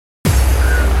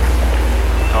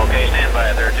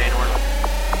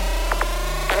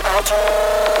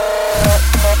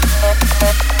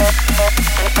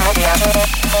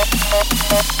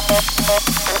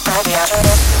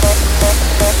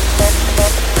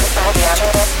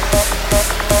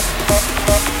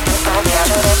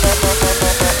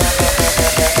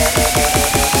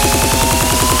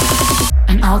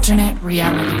An alternate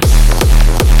reality.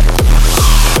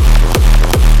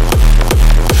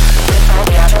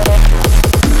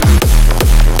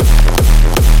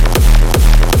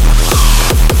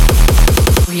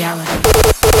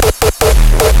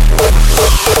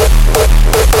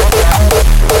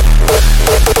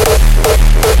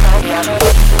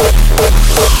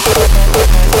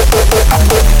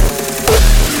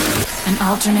 An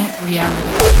alternate reality.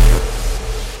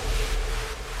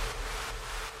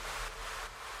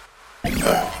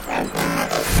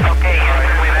 Okay,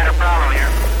 we've had a problem here.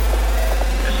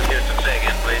 Houston, say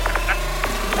again, please.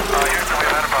 Houston, we've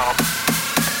had a problem.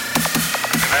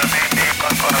 We've had a maintain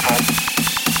unputable.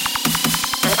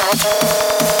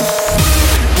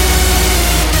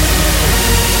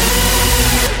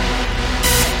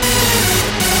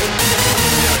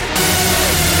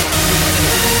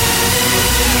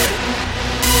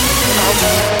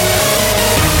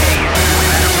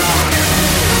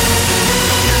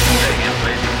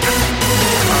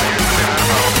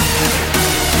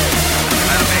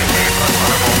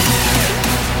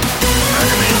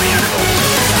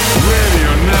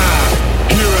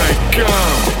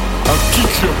 I'll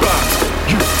kick your butt,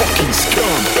 you fucking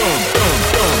scum.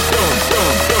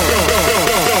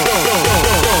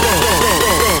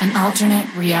 An alternate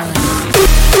reality.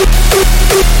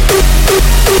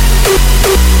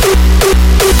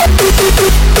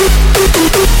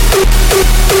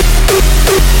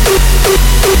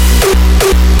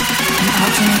 An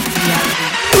alternate reality.